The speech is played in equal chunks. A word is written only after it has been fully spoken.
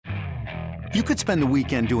You could spend the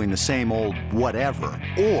weekend doing the same old whatever,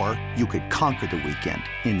 or you could conquer the weekend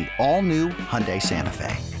in the all-new Hyundai Santa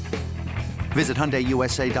Fe. Visit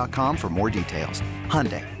HyundaiUSA.com for more details.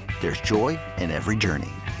 Hyundai, there's joy in every journey.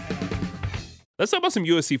 Let's talk about some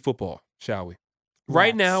USC football, shall we?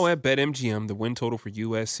 Right now at BetMGM, the win total for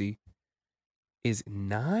USC is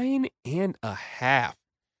 9.5.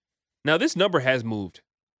 Now, this number has moved,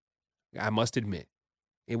 I must admit.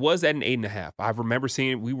 It was at an 8.5. I remember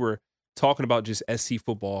seeing we were talking about just SC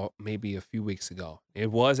football maybe a few weeks ago.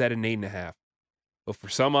 It was at an 8.5. But for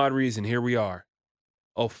some odd reason, here we are.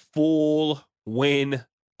 A full win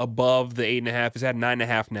above the 8.5. It's at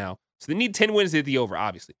 9.5 now. So they need 10 wins to hit the over,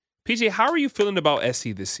 obviously. PJ, how are you feeling about SC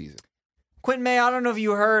this season? Quentin May, I don't know if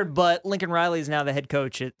you heard, but Lincoln Riley is now the head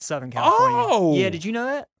coach at Southern California. Oh! Yeah, did you know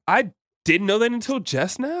that? I didn't know that until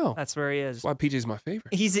just now. That's where he is. That's why PJ's my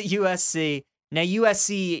favorite. He's at USC. Now,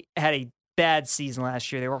 USC had a bad season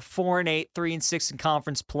last year. They were 4-8, 3-6 in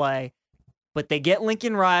conference play. But they get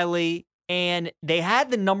Lincoln Riley, and they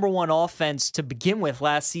had the number one offense to begin with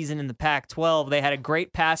last season in the Pac-12. They had a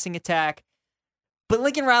great passing attack. But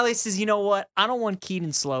Lincoln Riley says, you know what? I don't want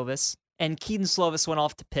Keaton Slovis. And Keaton Slovis went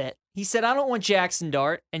off to Pitt. He said, I don't want Jackson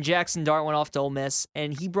Dart. And Jackson Dart went off to Ole Miss.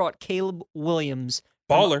 And he brought Caleb Williams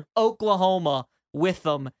Baller. from Oklahoma with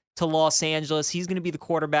him to Los Angeles. He's going to be the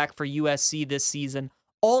quarterback for USC this season.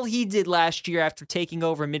 All he did last year after taking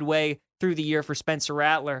over midway through the year for Spencer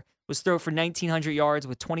Rattler was throw for 1,900 yards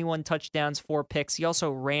with 21 touchdowns, 4 picks. He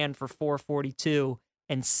also ran for 442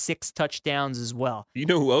 and 6 touchdowns as well. You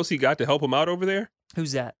know who else he got to help him out over there?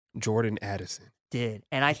 Who's that? Jordan Addison. Did.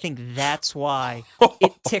 And I think that's why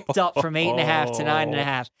it ticked up from 8.5 to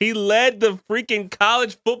 9.5. He led the freaking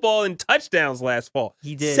college football in touchdowns last fall.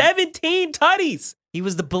 He did. 17 tutties. He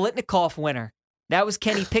was the Biletnikoff winner. That was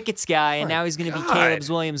Kenny Pickett's guy, and now he's going to be Caleb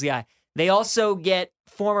Williams' guy. They also get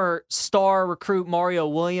former star recruit Mario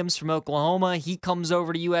Williams from Oklahoma. He comes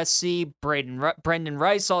over to USC. Brendan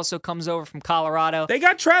Rice also comes over from Colorado. They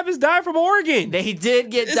got Travis Dye from Oregon. They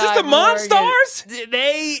did get Is Dye this the from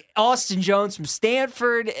Monstars? Austin Jones from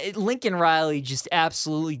Stanford. Lincoln Riley just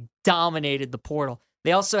absolutely dominated the portal.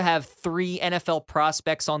 They also have 3 NFL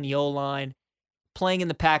prospects on the O-line. Playing in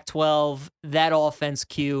the Pac-12, that offense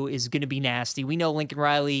Q is going to be nasty. We know Lincoln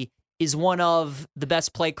Riley is one of the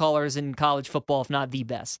best play callers in college football, if not the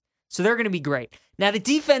best. So they're going to be great. Now, the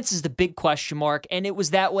defense is the big question mark, and it was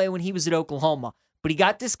that way when he was at Oklahoma. But he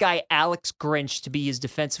got this guy, Alex Grinch, to be his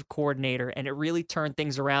defensive coordinator, and it really turned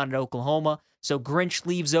things around at Oklahoma. So Grinch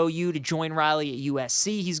leaves OU to join Riley at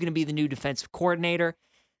USC. He's going to be the new defensive coordinator.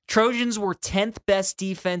 Trojans were 10th best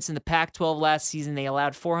defense in the Pac-12 last season. They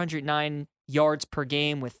allowed 409 yards per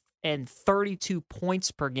game and 32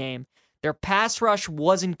 points per game. Their pass rush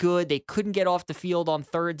wasn't good. They couldn't get off the field on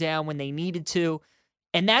third down when they needed to.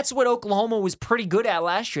 And that's what Oklahoma was pretty good at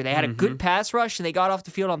last year. They had a good pass rush, and they got off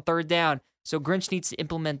the field on third down. So Grinch needs to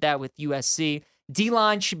implement that with USC.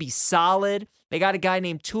 D-line should be solid. They got a guy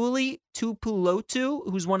named Tuli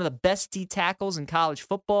Tupulotu, who's one of the best D tackles in college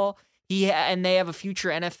football. And they have a future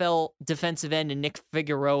NFL defensive end in Nick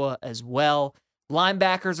Figueroa as well.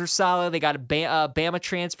 Linebackers are solid. They got a Bama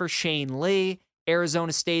transfer, Shane Lee.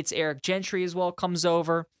 Arizona State's Eric Gentry as well comes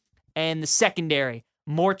over. And the secondary,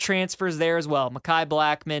 more transfers there as well. Mekhi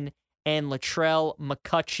Blackman and Latrell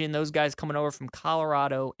McCutcheon, those guys coming over from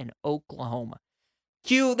Colorado and Oklahoma.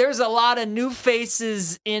 Q, there's a lot of new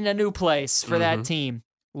faces in a new place for that team.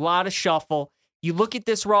 A lot of shuffle. You look at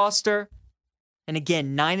this roster, and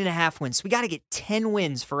again, 9.5 wins. So we got to get 10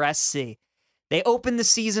 wins for SC. They open the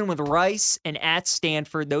season with Rice and at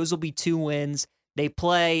Stanford. Those will be 2 wins. They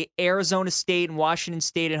play Arizona State and Washington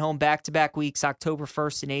State at home back-to-back weeks, October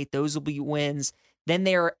 1st and 8th. Those will be wins. Then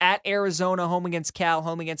they're at Arizona, home against Cal,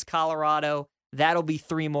 home against Colorado. That'll be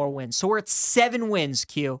 3 more wins. So we're at 7 wins,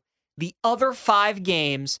 Q. The other 5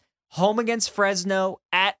 games, home against Fresno,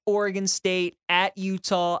 at Oregon State, at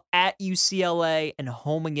Utah, at UCLA, and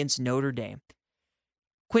home against Notre Dame.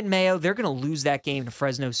 Quentin Mayo, they're going to lose that game to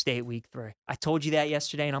Fresno State week 3. I told you that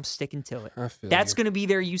yesterday, and I'm sticking to it. That's going to be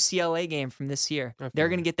their UCLA game from this year. They're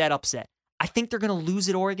going to get that upset. I think they're going to lose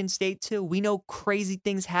at Oregon State, too. We know crazy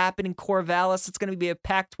things happen in Corvallis. It's going to be a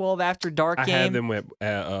Pac-12 after dark game. I have them with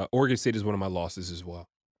Oregon State is one of my losses as well.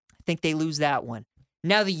 I think they lose that one.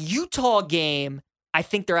 Now, the Utah game, I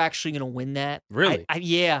think they're actually going to win that. Really?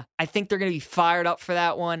 Yeah. I think they're going to be fired up for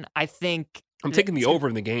that one. I'm taking the over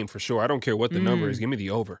in the game for sure. I don't care what the number is. Give me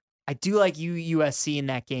the over. I do like USC in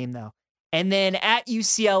that game, though. And then at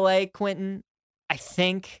UCLA, Quentin, I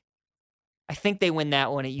think they win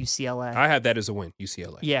that one at UCLA. I have that as a win,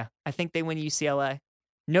 UCLA. Yeah, I think they win UCLA.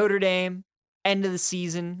 Notre Dame, end of the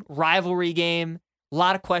season, rivalry game. A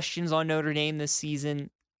lot of questions on Notre Dame this season.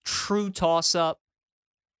 True toss-up.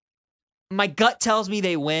 My gut tells me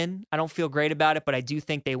they win. I don't feel great about it, but I do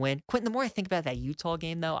think they win. Quentin, the more I think about that Utah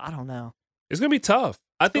game, though, I don't know. It's going to be tough.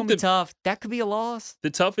 I think It's going to be tough. That could be a loss. The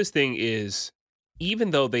toughest thing is,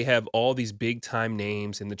 even though they have all these big-time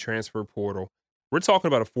names in the transfer portal, we're talking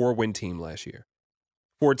about a 4-win team last year.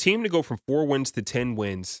 For a team to go from 4 wins to 10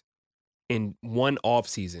 wins in one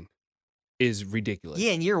offseason is ridiculous.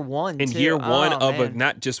 Yeah, in year one, In too. year one Oh, of man.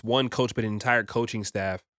 not just one coach, but an entire coaching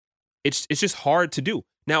staff. It's just hard to do.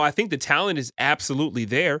 Now, I think the talent is absolutely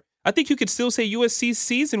there. I think you could still say USC's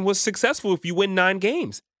season was successful if you win 9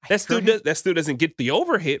 games. I That still agree. doesn't get the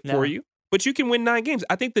overhit No. for you, but you can win 9 games.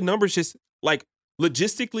 I think the numbers just, like,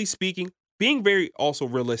 logistically speaking, being very also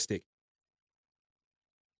realistic,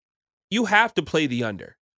 you have to play the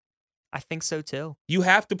under. I think so, too. You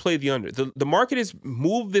have to play the under. The market has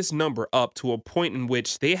moved this number up to a point in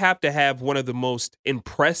which they have to have one of the most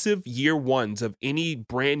impressive year ones of any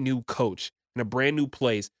brand new coach in a brand new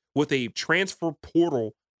place with a transfer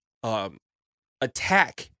portal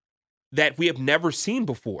attack that we have never seen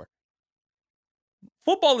before.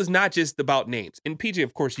 Football is not just about names. And PJ,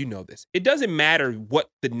 of course, you know this. It doesn't matter what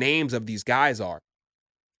the names of these guys are.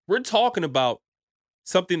 We're talking about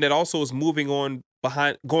something that also is going on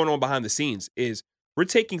behind the scenes is we're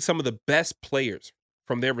taking some of the best players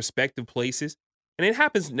from their respective places. And it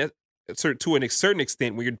happens to a certain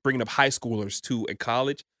extent when you're bringing up high schoolers to a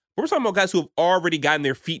college. We're talking about guys who have already gotten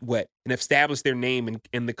their feet wet and established their name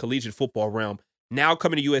in the collegiate football realm, now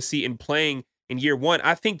coming to USC and playing in year one.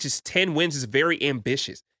 I think just 10 wins is very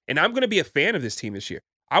ambitious. And I'm going to be a fan of this team this year.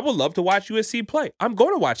 I would love to watch USC play. I'm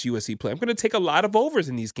going to watch USC play. I'm going to take a lot of overs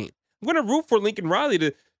in these games. I'm going to root for Lincoln Riley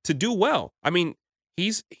to do well. I mean,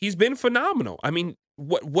 he's been phenomenal. I mean,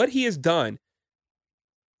 what he has done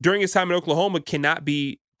during his time in Oklahoma cannot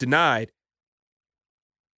be denied.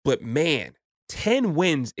 But man, 10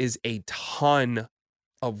 wins is a ton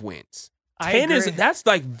of wins. I 10 agree.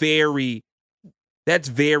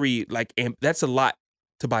 that's a lot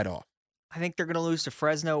to bite off. I think they're going to lose to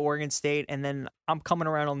Fresno, Oregon State, and then I'm coming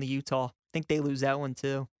around on the Utah. I think they lose that one,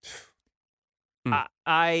 too.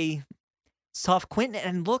 It's tough, Quentin.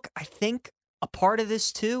 And look, I think a part of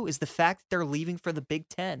this, too, is the fact that they're leaving for the Big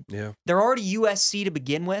Ten. Yeah. They're already USC to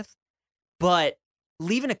begin with, but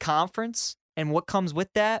leaving a conference and what comes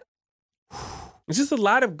with that, It's just a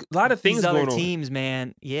lot of things these other going on. teams,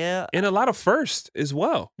 man. Yeah. And a lot of firsts as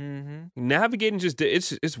well. Mm-hmm. Navigating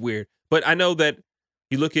it's weird. But I know that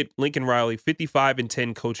you look at Lincoln Riley,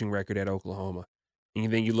 55-10 coaching record at Oklahoma.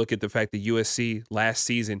 And then you look at the fact that USC last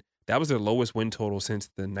season, that was their lowest win total since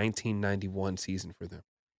the 1991 season for them.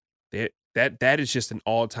 That is just an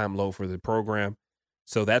all-time low for the program.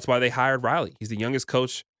 So that's why they hired Riley. He's the youngest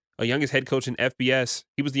head coach in FBS.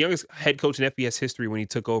 He was the youngest head coach in FBS history when he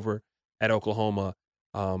took over at Oklahoma.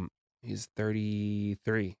 He's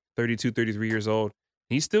 32, 33 years old.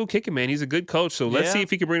 He's still kicking, man. He's a good coach. So let's see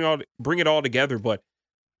if he can bring it all together. But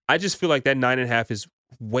I just feel like that 9.5 is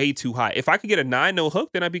way too high. If I could get a 9 no hook,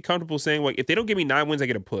 then I'd be comfortable saying, like, if they don't give me 9 wins, I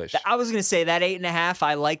get a push. I was going to say that 8.5,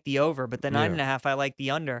 I like the over, but the 9.5, I like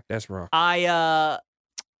the under. That's rough.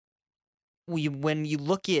 When you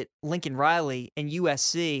look at Lincoln Riley and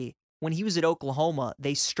USC, when he was at Oklahoma,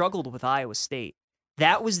 they struggled with Iowa State.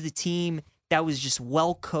 That was the team that was just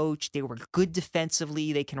well coached. They were good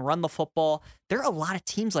defensively. They can run the football. There are a lot of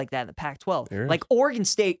teams like that in the Pac-12. There is. Like Oregon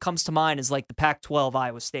State comes to mind as like the Pac-12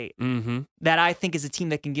 Iowa State. Mm-hmm. That I think is a team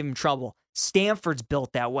that can give them trouble. Stanford's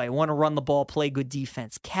built that way. Want to run the ball, play good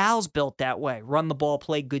defense. Cal's built that way. Run the ball,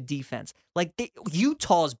 play good defense.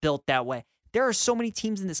 Utah's built that way. There are so many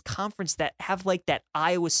teams in this conference that have like that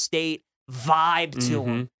Iowa State vibe to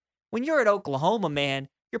them. When you're at Oklahoma, man,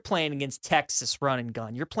 you're playing against Texas run and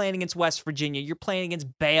gun. You're playing against West Virginia. You're playing against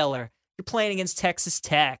Baylor. You're playing against Texas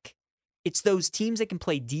Tech. It's those teams that can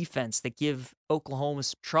play defense that give Oklahoma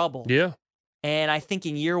some trouble. Yeah. And I think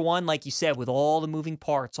in year one, like you said, with all the moving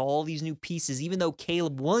parts, all these new pieces, even though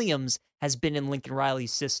Caleb Williams has been in Lincoln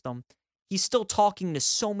Riley's system, he's still talking to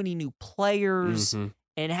so many new players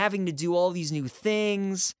and having to do all these new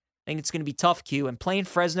things. I think it's going to be tough, Q. And playing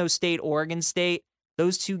Fresno State, Oregon State,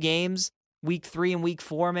 those 2 games, week 3 and week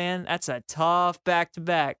 4, man, that's a tough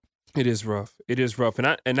back-to-back. It is rough. It is rough.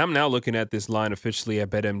 And I'm now looking at this line officially at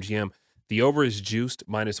BetMGM. The over is juiced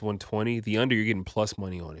minus 120. The under, you're getting plus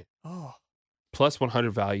money on it. Oh, Plus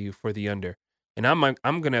 100 value for the under. And I'm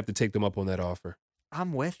going to have to take them up on that offer.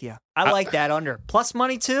 I'm with you. I like that under. Plus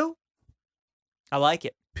money, too? I like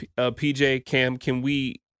it. PJ, Cam, can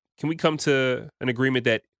we come to an agreement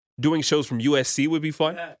that doing shows from USC would be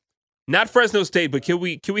fun? Not Fresno State, but can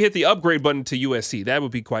we hit the upgrade button to USC? That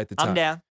would be quite the time. I'm down.